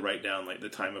literally write down like the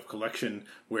time of collection,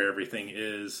 where everything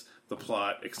is, the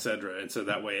plot, etc. And so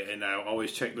that way, and I'll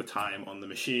always check the time on the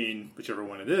machine, whichever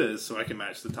one it is, so I can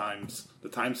match the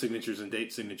time signatures and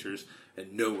date signatures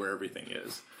and know where everything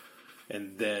is.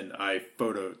 And then I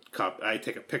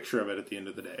take a picture of it at the end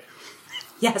of the day.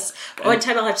 Yes. One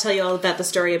time I'll have to tell you all about the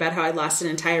story about how I lost an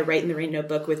entire Write in the Rain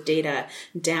notebook with data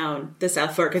down the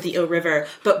South Fork of the Eel River,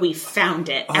 but we found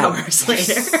it hours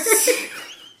later.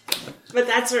 But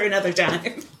that's for another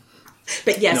time.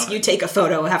 But yes, you take a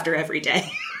photo after every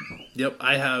day.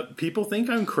 Yep, people think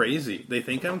I'm crazy. They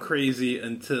think I'm crazy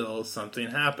until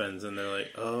something happens, and they're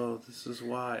like, oh, this is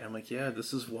why. I'm like, yeah,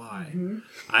 this is why. Mm-hmm.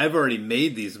 I've already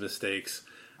made these mistakes,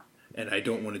 and I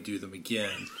don't want to do them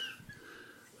again.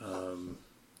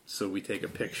 So we take a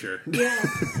picture. Yeah.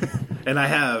 And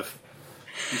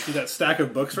you see that stack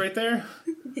of books right there?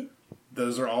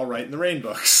 Those are all Write in the Rain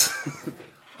books.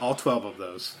 All 12 of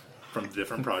those from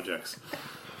different projects.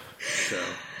 So...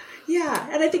 Yeah,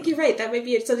 and I think you're right. That might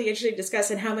be something interesting to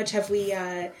discuss. And how much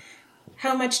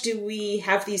do we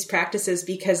have these practices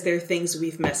because they're things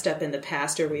we've messed up in the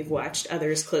past, or we've watched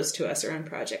others close to us or on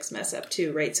projects mess up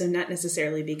too, right? So not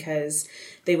necessarily because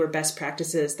they were best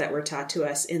practices that were taught to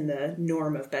us in the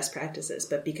norm of best practices,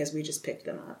 but because we just picked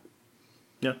them up.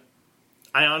 Yeah,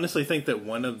 I honestly think that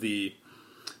one of the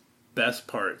best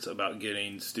parts about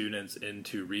getting students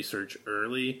into research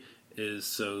early is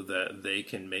so that they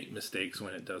can make mistakes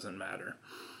when it doesn't matter.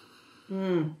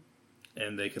 And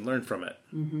they can learn from it.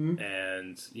 Mm-hmm.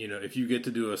 And, if you get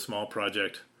to do a small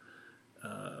project,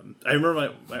 I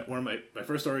remember one of my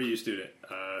first REU student,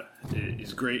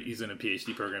 he's great. He's in a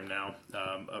PhD program now,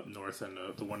 up north in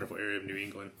the wonderful area of New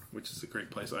England, which is a great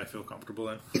place I feel comfortable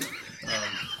in.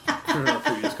 From our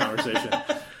previous conversation.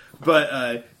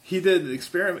 But he did the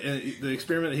experiment. The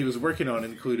experiment that he was working on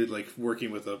included like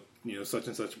working with a such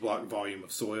and such block volume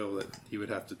of soil that he would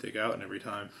have to dig out and every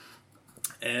time.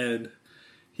 And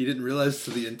he didn't realize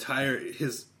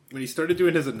when he started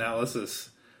doing his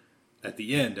analysis at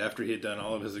the end after he had done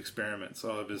all of his experiments,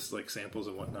 all of his like samples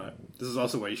and whatnot. This is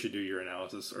also why you should do your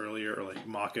analysis earlier or like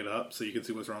mock it up so you can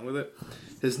see what's wrong with it.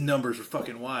 His numbers were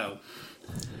fucking wild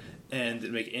and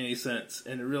didn't make any sense.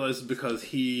 And I realized because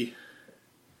he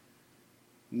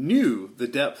knew the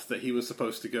depth that he was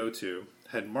supposed to go to,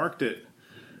 had marked it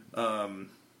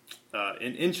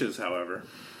in inches, however,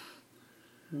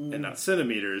 and not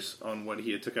centimeters on what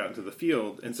he had took out into the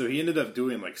field. And so he ended up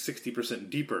doing like 60%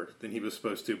 deeper than he was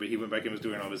supposed to, but he went back and was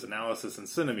doing all his analysis in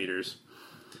centimeters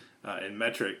and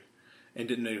metric and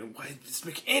didn't know why did this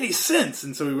make any sense.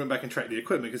 And so we went back and tracked the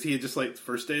equipment because he had just like the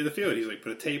first day of the field, he's like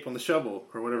put a tape on the shovel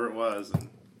or whatever it was and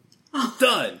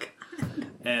done.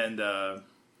 And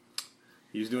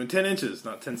he was doing 10 inches,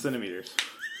 not 10 centimeters.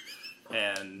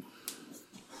 And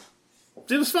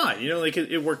it was fine.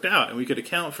 It worked out, and we could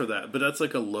account for that. But that's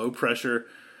like a low-pressure,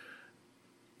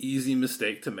 easy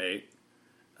mistake to make.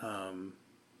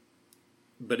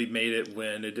 But he made it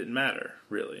when it didn't matter,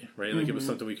 really, right? Like, it was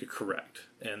something we could correct.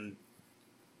 And,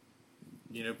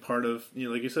 part of,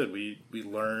 like you said, we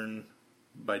learn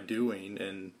by doing,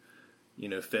 and,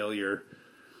 failure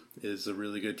is a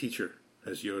really good teacher,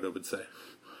 as Yoda would say.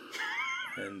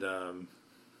 And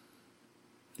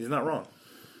he's not wrong.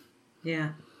 Yeah.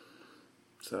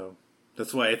 So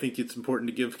that's why I think it's important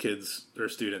to give kids or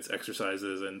students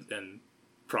exercises and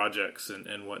projects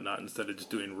and whatnot instead of just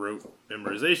doing rote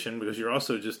memorization, because you're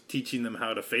also just teaching them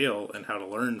how to fail and how to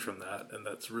learn from that, and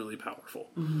that's really powerful.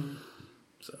 Mm-hmm.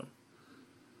 So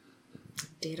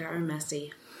data are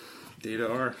messy.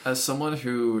 Data are. As someone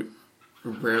who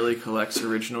rarely collects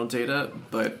original data,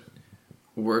 but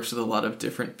works with a lot of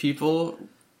different people,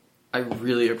 I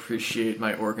really appreciate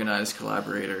my organized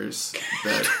collaborators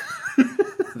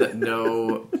that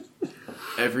know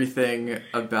everything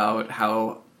about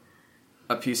how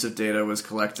a piece of data was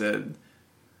collected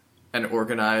and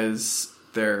organize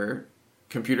their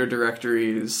computer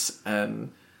directories.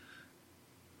 And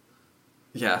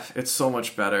yeah, it's so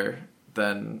much better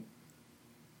than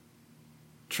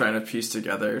trying to piece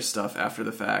together stuff after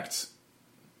the fact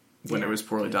when it was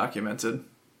poorly documented.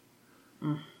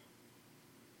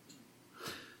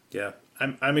 Yeah,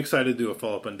 I'm excited to do a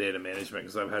follow-up on data management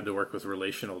because I've had to work with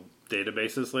relational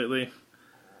databases lately.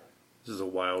 This is a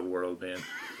wild world, man.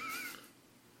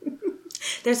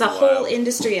 There's a whole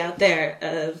industry out there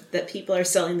that people are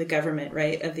selling the government,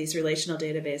 right, of these relational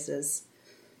databases.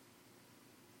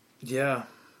 Yeah,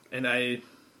 and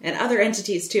other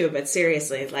entities too, but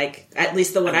seriously, like, at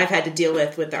least the one I've had to deal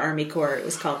with the Army Corps, it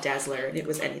was called Dazzler, and it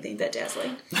was anything but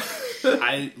dazzling.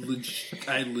 I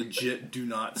legit do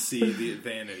not see the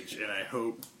advantage, and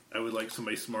I would like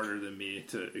somebody smarter than me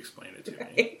to explain it to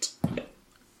me.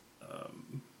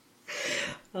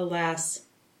 Alas.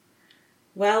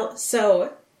 Well,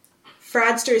 so,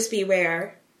 fraudsters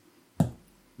beware.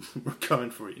 We're coming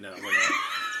for you now.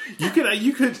 You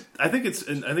could. I think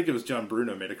it was John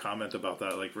Bruno made a comment about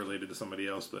that, like related to somebody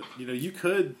else. But you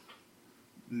could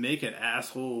make an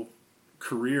asshole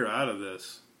career out of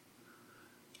this.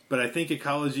 But I think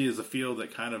ecology is a field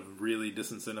that kind of really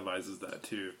disincentivizes that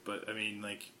too. But I mean,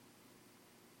 like,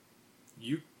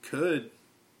 you could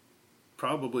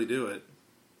probably do it.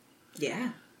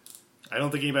 Yeah. I don't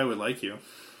think anybody would like you.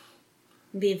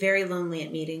 Be very lonely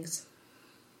at meetings.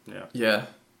 Yeah. Yeah.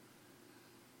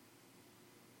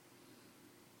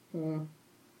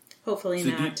 Hopefully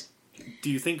not. Do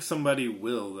you think somebody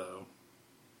will, though?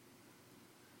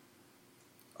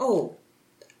 Oh,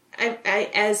 I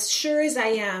as sure as I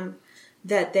am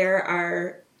that there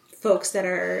are folks that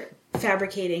are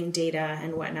fabricating data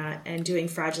and whatnot and doing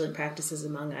fraudulent practices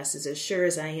among us, is as sure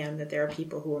as I am that there are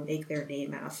people who will make their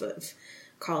name off of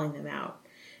calling them out.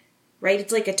 Right?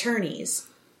 It's like attorneys.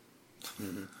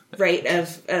 Mm-hmm. Right?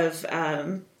 Of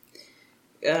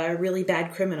really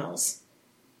bad criminals.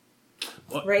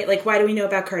 What? Right? Like, why do we know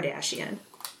about Kardashian?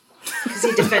 Because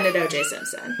he defended O.J.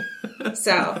 Simpson.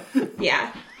 So,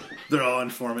 yeah. They're all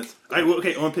informants. I want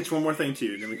to pitch one more thing to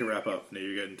you, and then we can wrap up. Now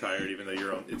you're getting tired, even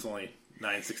though it's only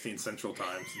 9:16 Central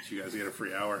Time, since you guys get a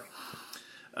free hour.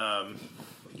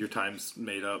 Your time's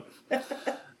made up.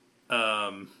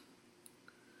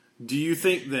 Do you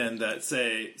think then that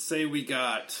say we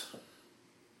got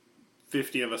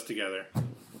 50 of us together,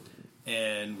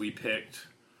 and we picked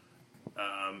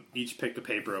each picked a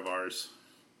paper of ours,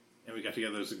 and we got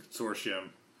together as a consortium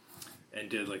and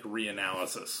did like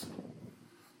reanalysis?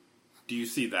 Do you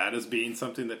see that as being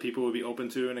something that people would be open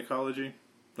to in ecology?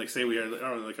 Like, say we had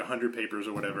like 100 papers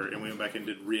or whatever, and we went back and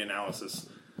did reanalysis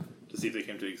to see if they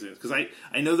came to exist. Because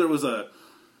I know there was a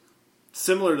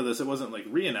similar to this. It wasn't like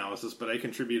reanalysis, but I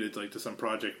contributed like to some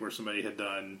project where somebody had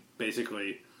done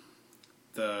basically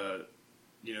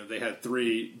they had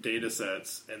 3 data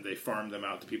sets and they farmed them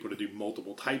out to people to do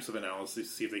multiple types of analysis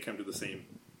to see if they come to the same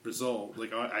result.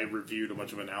 Like, I reviewed a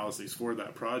bunch of analyses for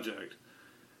that project.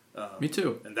 Me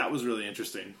too. And that was really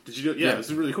interesting. Did you do? Yeah, this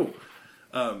is really cool.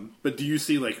 But do you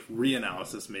see like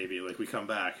reanalysis maybe? Like, we come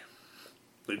back,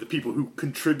 like the people who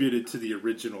contributed to the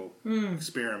original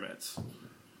experiments.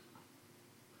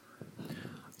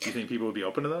 Do you think people would be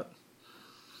open to that?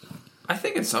 I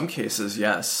think in some cases,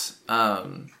 yes.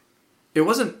 It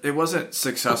wasn't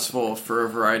successful for a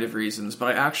variety of reasons,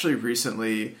 but I actually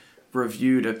recently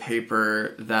reviewed a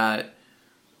paper that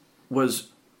was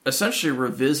essentially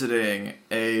revisiting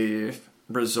a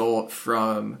result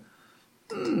from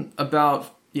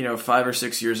about 5 or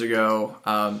 6 years ago.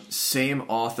 Same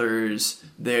authors,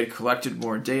 they had collected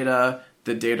more data.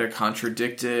 The data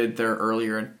contradicted their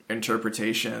earlier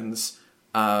interpretations,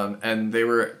 and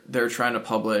they're trying to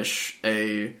publish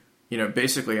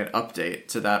basically an update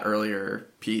to that earlier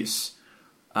piece.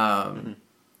 And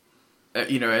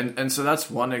so that's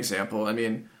one example. I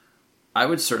mean, I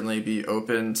would certainly be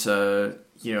open to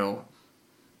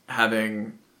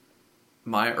having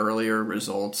my earlier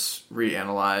results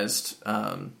reanalyzed.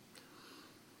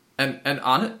 And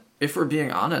if we're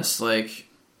being honest, like,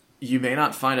 you may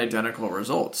not find identical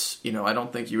results. I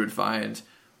don't think you would find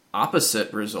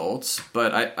opposite results,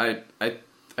 but I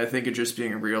think it's just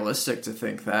being realistic to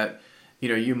think that,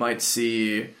 you might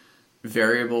see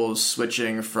variables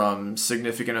switching from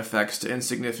significant effects to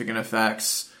insignificant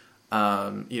effects.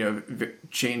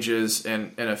 changes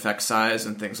in effect size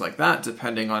and things like that,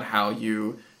 depending on how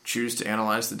you choose to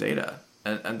analyze the data.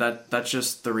 And that's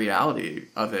just the reality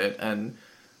of it. And,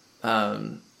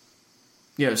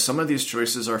 some of these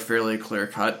choices are fairly clear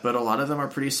cut, but a lot of them are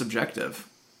pretty subjective.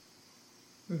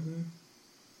 Mm-hmm.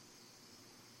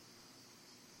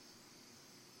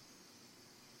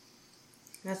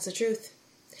 That's the truth.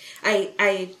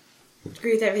 I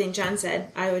agree with everything John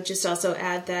said. I would just also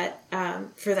add that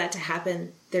for that to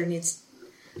happen, there needs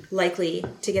likely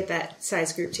to get that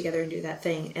size group together and do that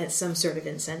thing as some sort of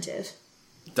incentive.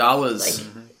 Dollars.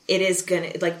 It is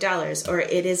gonna dollars, or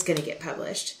it is gonna get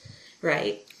published,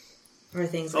 right? Or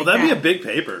things like that. Oh, that'd be a big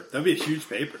paper. That'd be a huge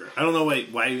paper. I don't know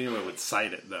why anyone would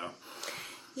cite it though.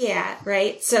 Yeah,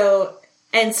 right. So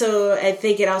I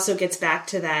think it also gets back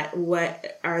to that.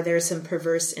 What are there some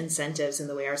perverse incentives in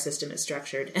the way our system is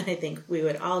structured? And I think we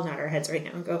would all nod our heads right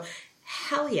now and go,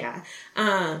 hell yeah.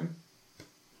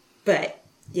 But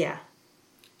yeah.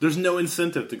 There's no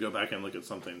incentive to go back and look at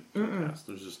something from the past.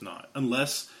 There's just not.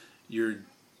 Unless you're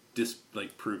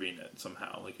proving it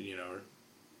somehow. Like you're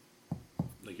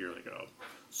like, oh,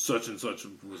 such and such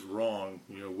was wrong.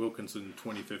 Wilkinson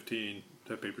 2015,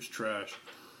 that paper's trash.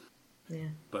 Yeah.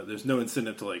 But there's no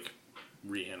incentive to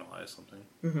reanalyze something.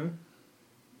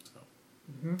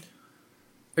 Mm-hmm.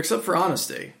 Except for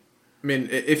honesty. I mean,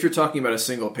 if you're talking about a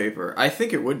single paper, I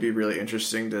think it would be really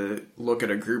interesting to look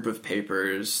at a group of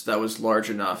papers that was large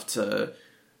enough to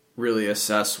really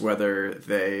assess whether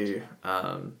they,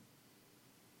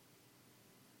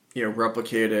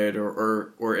 replicated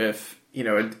or if,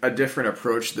 a different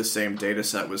approach to the same data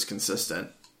set was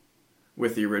consistent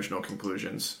with the original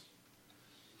conclusions.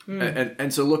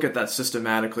 And to look at that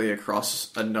systematically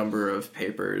across a number of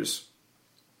papers,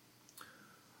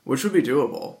 which would be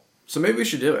doable. So maybe we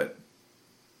should do it.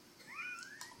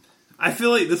 I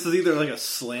feel like this is either a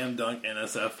slam dunk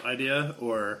NSF idea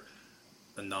or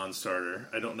a non-starter.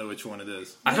 I don't know which one it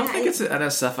is. I don't think it's an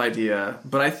NSF idea,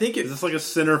 but I think Is this a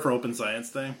Center for Open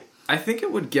Science thing? I think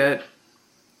it would get...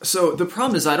 So the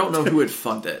problem is I don't know who would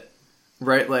fund it.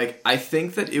 Right? I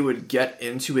think that it would get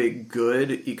into a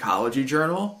good ecology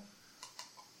journal,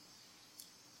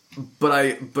 but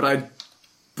I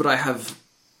have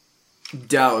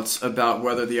doubts about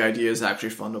whether the idea is actually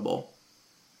fundable.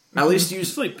 At least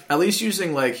using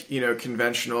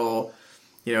conventional,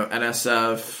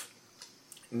 NSF,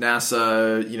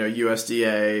 NASA,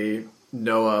 USDA,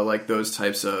 NOAA, those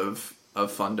types of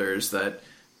funders that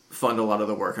fund a lot of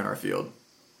the work in our field.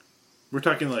 We're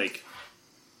talking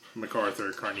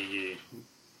MacArthur, Carnegie,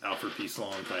 Alfred P.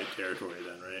 Sloan type territory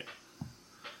then, right?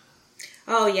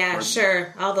 Oh, yeah,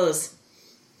 sure. All those.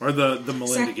 Or the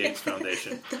Melinda Gates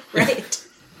Foundation. Right.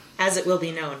 As it will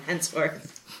be known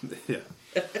henceforth. Yeah.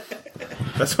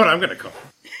 That's what I'm going to call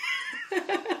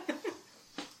it.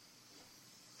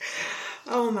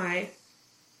 Oh, my.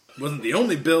 Wasn't the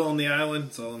only Bill on the island,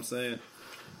 that's all I'm saying.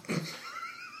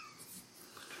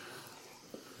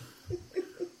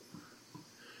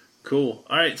 Cool.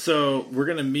 All right, so we're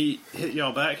going to hit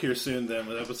y'all back here soon then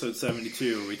with episode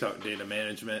 72, where we talk data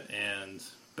management and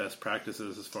best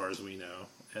practices as far as we know.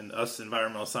 And us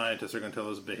environmental scientists are going to tell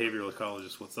those behavioral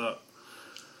ecologists what's up.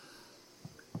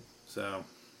 So.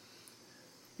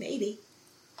 Maybe,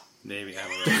 I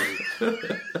don't know.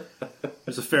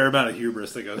 There's a fair amount of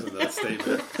hubris that goes into that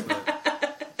statement.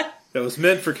 That was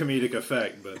meant for comedic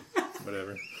effect, but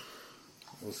whatever.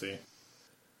 We'll see.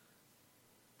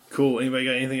 Cool. Anybody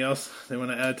got anything else they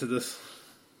want to add to this?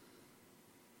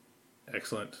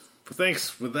 Excellent. Well,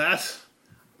 thanks with that.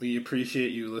 We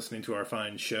appreciate you listening to our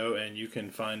fine show, and you can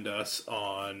find us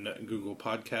on Google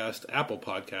Podcast, Apple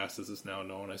Podcast, as it's now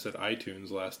known. I said iTunes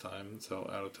last time, so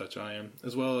out of touch I am.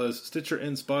 As well as Stitcher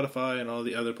and Spotify and all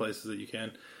the other places that you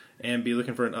can. And be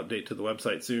looking for an update to the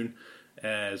website soon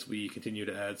as we continue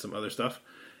to add some other stuff.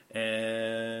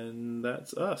 And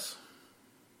that's us.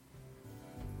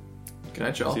 Good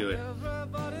night, y'all. See you later.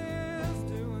 Everybody's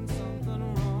doing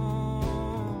something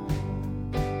wrong.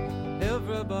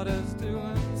 Everybody's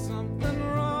doing something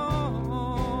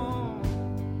wrong.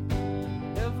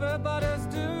 Everybody